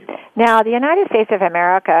 $50,000 even. Now, the United States of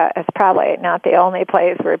America is probably not the only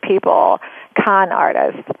place where con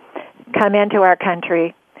artists, come into our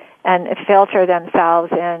country and filter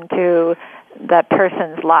themselves into the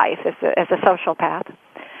person's life as a sociopath,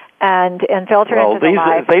 and filter into the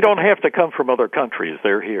lives. They don't have to come from other countries.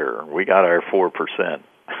 They're here. We got our 4%.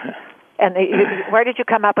 And where did you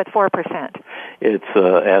come up with 4%? It's,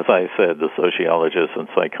 as I said, the sociologists and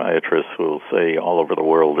psychiatrists will say all over the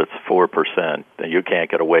world it's 4%. You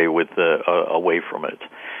can't get away with away from it.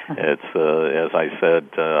 It's, as I said,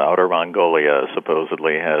 Outer Mongolia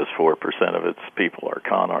supposedly has 4% of its people are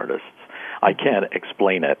con artists. I can't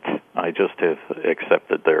explain it. I just have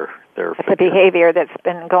accepted their It's a behavior that's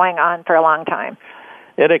been going on for a long time.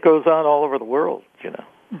 And it goes on all over the world, you know.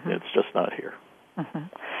 It's just not here.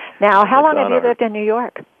 Now, how long have you lived in New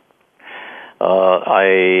York?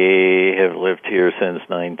 I have lived here since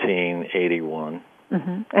 1981.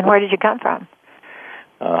 And where did you come from?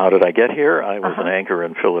 How did I get here? I was an anchor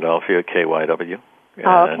in Philadelphia, KYW.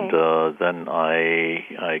 And then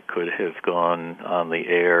I could have gone on the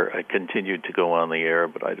air. I continued to go on the air,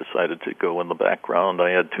 but I decided to go in the background.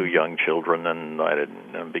 I had 2 young children, and I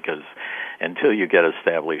didn't, because until you get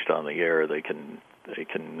established on the air, they can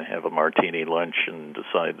have a martini lunch and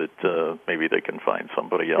decide that maybe they can find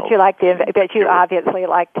somebody else. But you obviously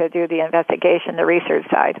like to do the investigation, the research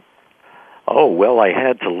side. Oh, well, I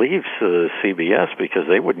had to leave CBS because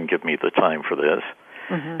they wouldn't give me the time for this.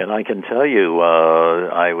 And I can tell you,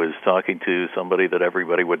 I was talking to somebody that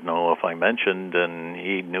everybody would know if I mentioned, and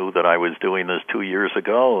he knew that I was doing this 2 years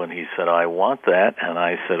ago, and he said, I want that. And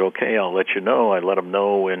I said, okay, I'll let you know. I let him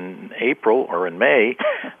know in April or in May.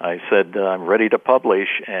 I said, I'm ready to publish,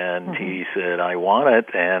 and he said, I want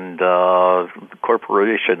it. And the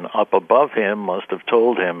corporation up above him must have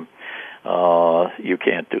told him, you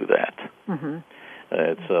can't do that.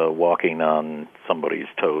 It's walking on somebody's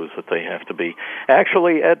toes that they have to be.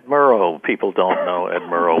 Actually, Ed Murrow, people don't know Ed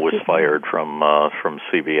Murrow was fired from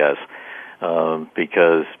CBS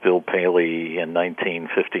because Bill Paley in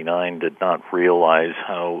 1959 did not realize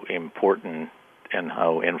how important and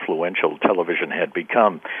how influential television had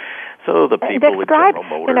become. So the people at General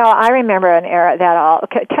Motors... You know, I remember an era that all...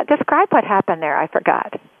 Okay, describe what happened there. I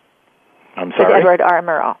forgot. I'm sorry? With Edward R.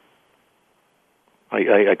 Murrow.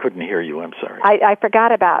 I couldn't hear you. I'm sorry. I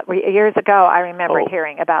forgot about years ago. I remember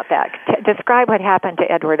hearing about that. Describe what happened to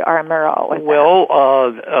Edward R. Murrow.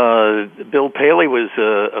 Bill Paley was,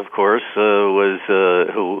 of course,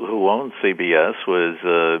 who owned CBS, was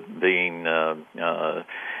being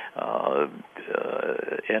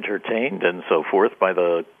entertained and so forth by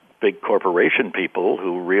the big corporation people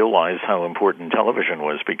who realized how important television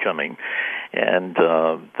was becoming. And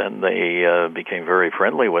then they became very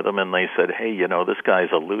friendly with him, and they said, hey, you know, this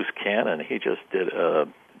guy's a loose cannon. He just did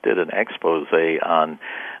an expose on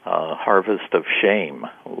Harvest of Shame,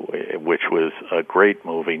 which was a great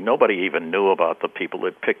movie. Nobody even knew about the people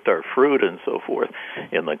that picked our fruit and so forth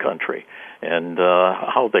in the country, and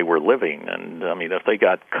how they were living. And I mean, if they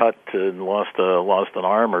got cut and lost an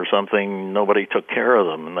arm or something, nobody took care of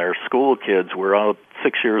them. And their school kids were out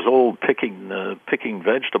 6 years old picking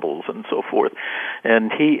vegetables and so forth.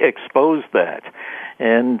 And he exposed that.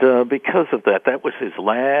 And because of that, that was his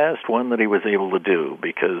last one that he was able to do,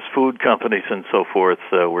 because food companies and so forth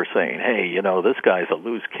were saying, hey, you know, this guy's a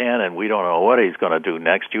loose cannon. We don't know what he's going to do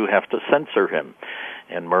next. You have to censor him.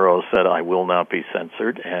 And Murrow said, I will not be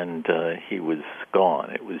censored, and he was gone.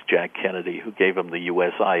 It was Jack Kennedy who gave him the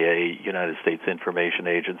USIA, United States Information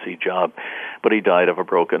Agency job, but he died of a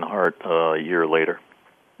broken heart a year later.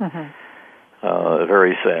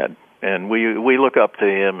 Very sad. And we look up to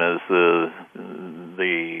him as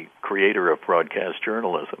the creator of broadcast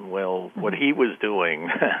journalism. Well, what he was doing,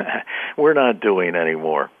 we're not doing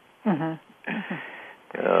anymore. Well,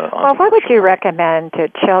 what would you recommend to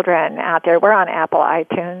children out there? We're on Apple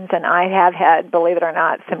iTunes, and I have had, believe it or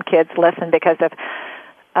not, some kids listen because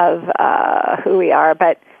of who we are.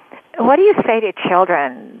 But what do you say to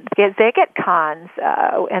children? Because they get cons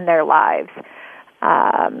in their lives,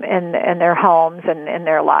 in their homes and in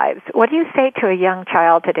their lives. What do you say to a young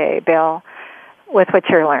child today, Bill, with what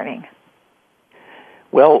you're learning?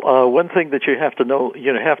 Well, one thing that you have to know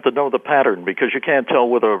the pattern, because you can't tell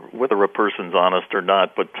whether a person's honest or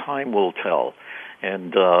not, but time will tell.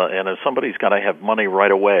 And if somebody's got to have money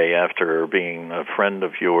right away after being a friend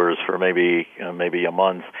of yours for maybe a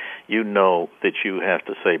month, you know that you have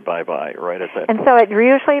to say bye-bye right at that point. And so it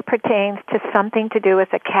usually pertains to something to do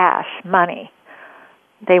with the cash, money.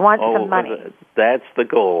 They want some money. That's the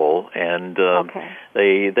goal, and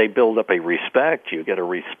they build up a respect. You get a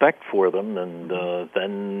respect for them, and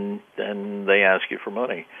then they ask you for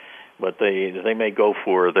money. but they may go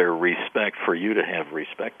for their respect, for you to have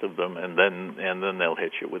respect of them, and then they'll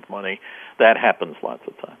hit you with money. That happens lots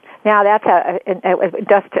of times. Now that's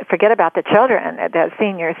just forget about the children. The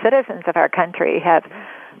senior citizens of our country have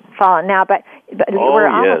fallen now, but we're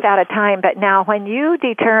almost out of time. But now, when you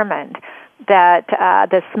determined that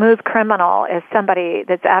the smooth criminal is somebody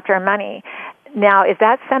that's after money, now is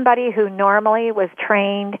that somebody who normally was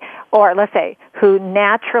trained, or let's say who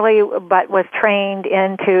naturally but was trained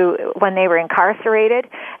into when they were incarcerated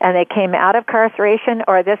and they came out of incarceration,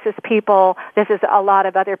 or this is a lot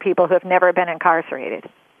of other people who have never been incarcerated?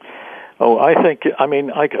 Oh,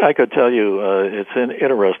 I could tell you it's an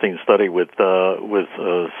interesting study with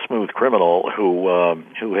Smooth Criminal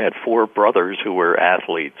who had 4 brothers who were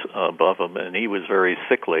athletes above him, and he was very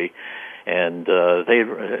sickly. And as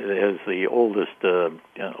the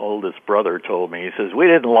oldest brother told me, he says, we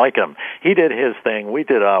didn't like him. He did his thing, we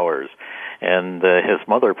did ours. And his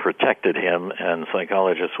mother protected him, and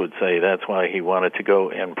psychologists would say that's why he wanted to go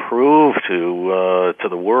and prove to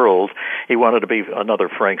the world. He wanted to be another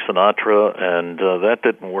Frank Sinatra, and that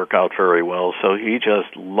didn't work out very well. So he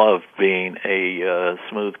just loved being a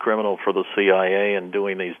smooth criminal for the CIA and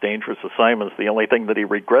doing these dangerous assignments. The only thing that he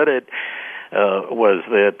regretted was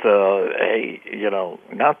that,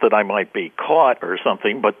 not that I might be caught or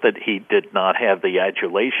something, but that he did not have the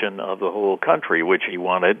adulation of the whole country, which he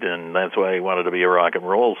wanted, and that's why he wanted to be a rock and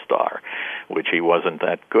roll star, which he wasn't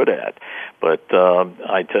that good at. But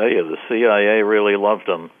I tell you, the CIA really loved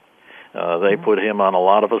him. They put him on a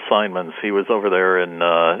lot of assignments. He was over there in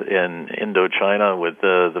Indochina with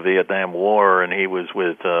the Vietnam War, and he was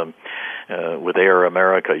with Air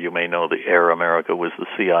America. You may know the Air America was the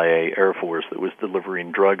CIA Air Force that was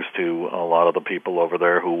delivering drugs to a lot of the people over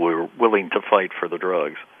there who were willing to fight for the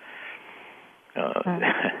drugs.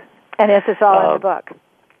 And this is all in the book.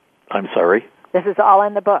 I'm sorry? This is all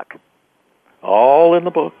in the book. All in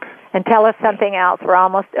the book. And tell us something else. We're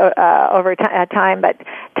almost over time, but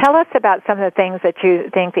tell us about some of the things that you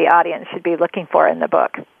think the audience should be looking for in the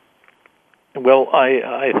book. Well,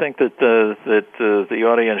 I think that the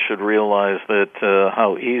audience should realize that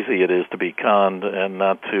how easy it is to be conned, and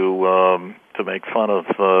not to make fun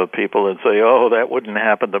of people and say, "Oh, that wouldn't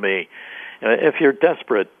happen to me." If you're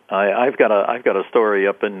desperate, I've got a story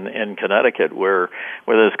up in Connecticut where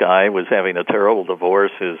this guy was having a terrible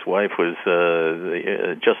divorce. His wife was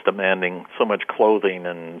just demanding so much clothing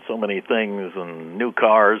and so many things and new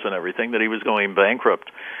cars and everything that he was going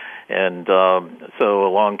bankrupt. And so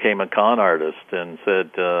along came a con artist and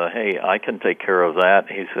said, hey, I can take care of that.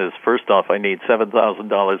 He says, first off, I need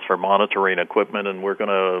 $7,000 for monitoring equipment, and we're going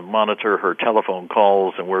to monitor her telephone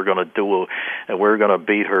calls, and we're going to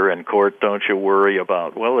beat her in court. Don't you worry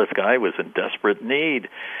about. Well, this guy was in desperate need.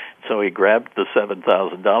 So he grabbed the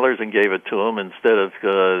 $7,000 and gave it to him instead of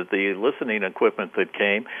the listening equipment that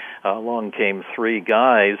came. Along came 3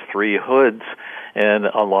 guys, 3 hoods, and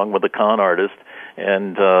along with the con artist.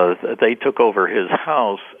 And they took over his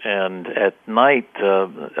house, and at night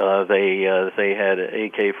they had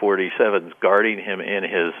AK-47s guarding him in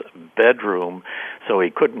his bedroom, so he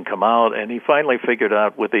couldn't come out. And he finally figured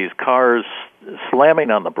out, with these cars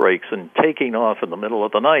slamming on the brakes and taking off in the middle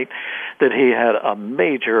of the night, that he had a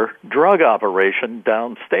major drug operation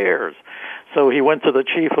downstairs. So he went to the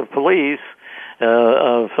chief of police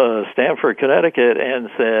of Stamford, Connecticut, and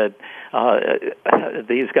said,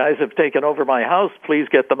 these guys have taken over my house. Please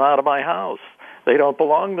get them out of my house. They don't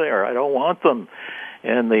belong there. I don't want them.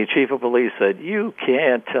 And the chief of police said, you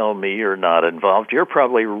can't tell me you're not involved. You're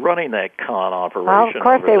probably running that con operation. Well, of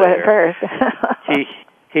course they went first.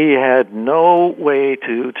 He had no way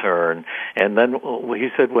to turn. And then he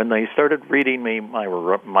said, when they started reading me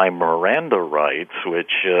my Miranda rights,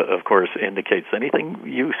 which, of course, indicates anything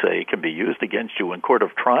you say can be used against you in court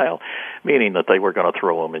of trial, meaning that they were going to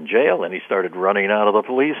throw him in jail, and he started running out of the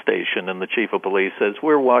police station, and the chief of police says,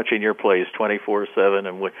 we're watching your place 24/7,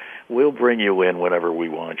 and we'll bring you in whenever we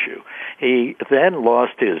want you. He then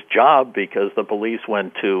lost his job because the police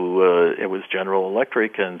went to, it was General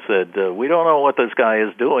Electric, and said, we don't know what this guy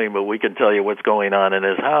is doing, but we can tell you what's going on in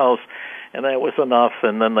his house. And that was enough.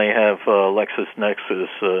 And then they have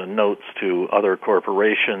LexisNexis notes to other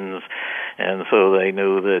corporations, and so they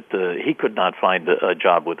knew that he could not find a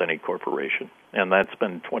job with any corporation. And that's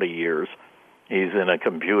been 20 years. He's in a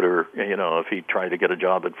computer. If he tried to get a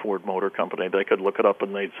job at Ford Motor Company, they could look it up,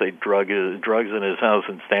 and they'd say drugs in his house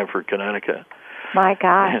in Stamford, Connecticut. My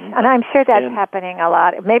gosh. And I'm sure that's happening a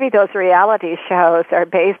lot. Maybe those reality shows are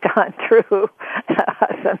based on true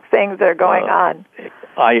some things that are going on.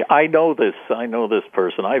 I know this. I know this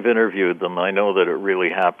person. I've interviewed them. I know that it really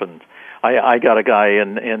happened. I got a guy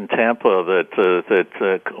in Tampa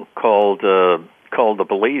that called the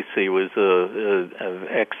police. He was an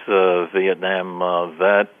ex-Vietnam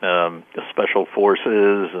vet, special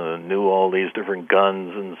forces, knew all these different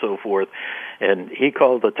guns and so forth. And he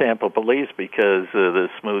called the Tampa police because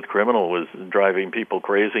this smooth criminal was driving people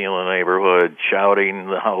crazy in the neighborhood, shouting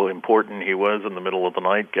how important he was in the middle of the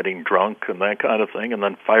night, getting drunk and that kind of thing, and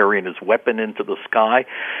then firing his weapon into the sky.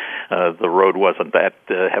 The road wasn't that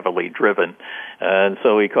heavily driven. And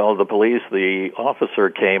so he called the police. The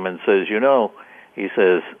officer came and says, he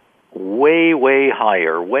says, way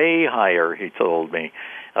higher, he told me.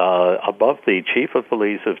 Above the chief of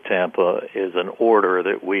police of Tampa is an order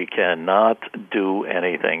that we cannot do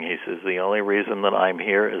anything. He says, the only reason that I'm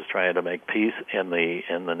here is trying to make peace in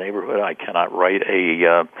the neighborhood. I cannot write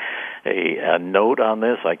a note on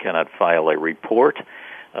this. I cannot file a report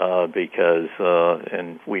because,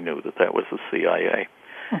 and we knew that was the CIA.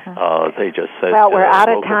 Mm-hmm. They just said, well, we're out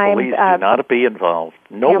of time. Police do not be involved.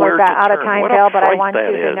 Nowhere we're to out turn. of time, What Bill, a but I fright want that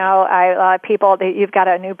you to is. know, people, you've got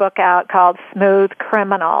a new book out called Smooth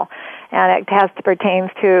Criminal, and it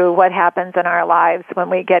pertains to what happens in our lives when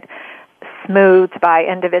we get smoothed by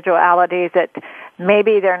individualities that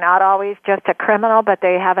maybe they're not always just a criminal, but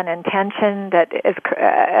they have an intention that is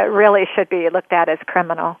really should be looked at as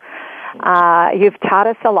criminal. You've taught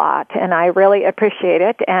us a lot, and I really appreciate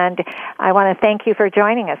it, and I want to thank you for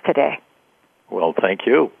joining us today. Well, thank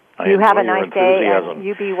you. You have a nice day, and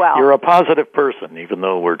you be well. You're a positive person, even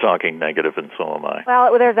though we're talking negative, and so am I.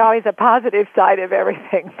 Well, there's always a positive side of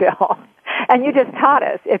everything, Bill. And you just taught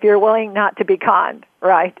us if you're willing not to be conned,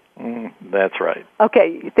 right? That's right.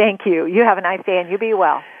 Okay, thank you. You have a nice day, and you be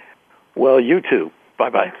well. Well, you too.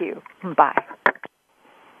 Bye-bye. Thank you. Bye.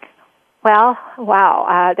 Well,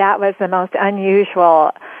 wow, that was the most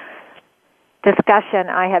unusual discussion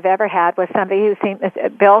I have ever had with somebody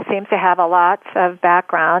Bill seems to have a lot of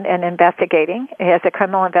background in investigating. He is a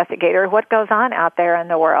criminal investigator. What goes on out there in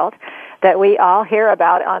the world that we all hear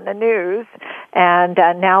about on the news, and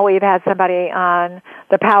now we've had somebody on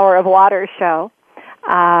the Power of Water show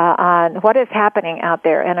on what is happening out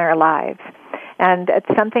there in our lives. And it's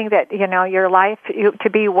something that, your life, to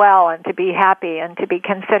be well and to be happy and to be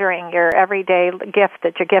considering your everyday gift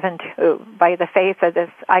that you're given to by the faith of this,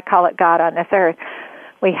 I call it God on this earth.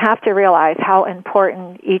 We have to realize how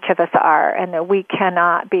important each of us are, and that we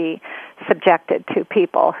cannot be subjected to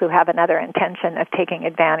people who have another intention of taking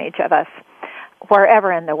advantage of us,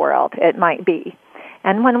 wherever in the world it might be.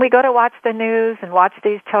 And when we go to watch the news and watch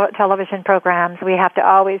these television programs, we have to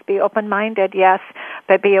always be open-minded, yes,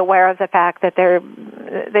 but be aware of the fact that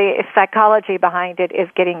the psychology behind it is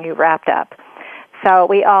getting you wrapped up. So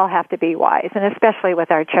we all have to be wise, and especially with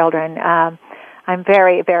our children. I'm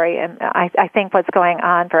very, very, I think what's going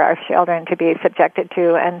on for our children to be subjected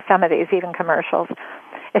to, and some of these even commercials,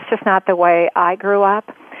 it's just not the way I grew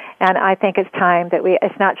up. And I think it's time that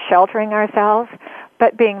it's not sheltering ourselves,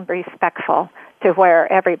 but being respectful to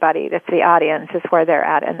where everybody that's the audience is where they're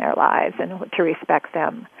at in their lives, and to respect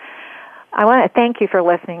them. I want to thank you for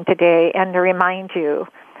listening today, and to remind you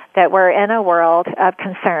that we're in a world of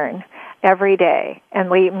concern every day, and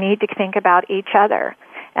we need to think about each other.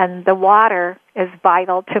 And the water is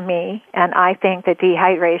vital to me, and I think that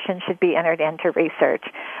dehydration should be entered into research.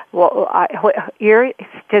 Your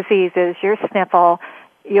diseases, your sniffle,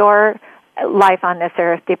 your life on this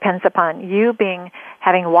earth depends upon you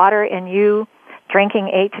having water in you, drinking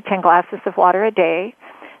 8 to 10 glasses of water a day,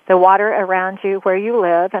 the water around you where you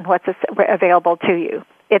live, and what's available to you.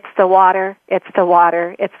 It's the water, it's the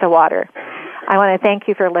water, it's the water. I want to thank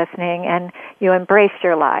you for listening, and you embraced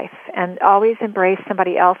your life, and always embrace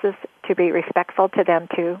somebody else's, to be respectful to them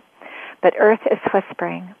too. But Earth is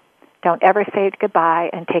whispering. Don't ever say goodbye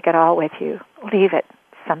and take it all with you. Leave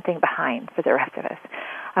something behind for the rest of us.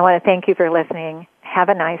 I want to thank you for listening. Have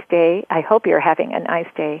a nice day. I hope you're having a nice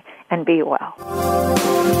day, and be well.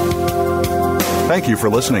 Thank you for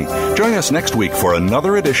listening. Join us next week for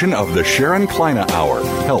another edition of the Sharon Kleyne Hour,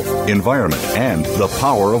 Health, Environment, and the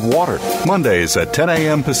Power of Water. Mondays at 10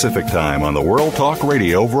 a.m. Pacific Time on the World Talk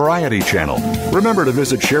Radio Variety Channel. Remember to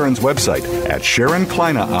visit Sharon's website at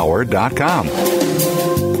SharonKleineHour.com.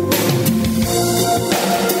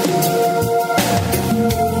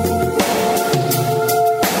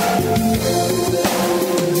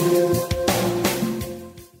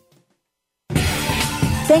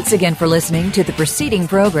 Thanks again for listening to the preceding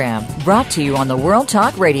program brought to you on the World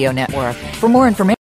Talk Radio Network. For more information,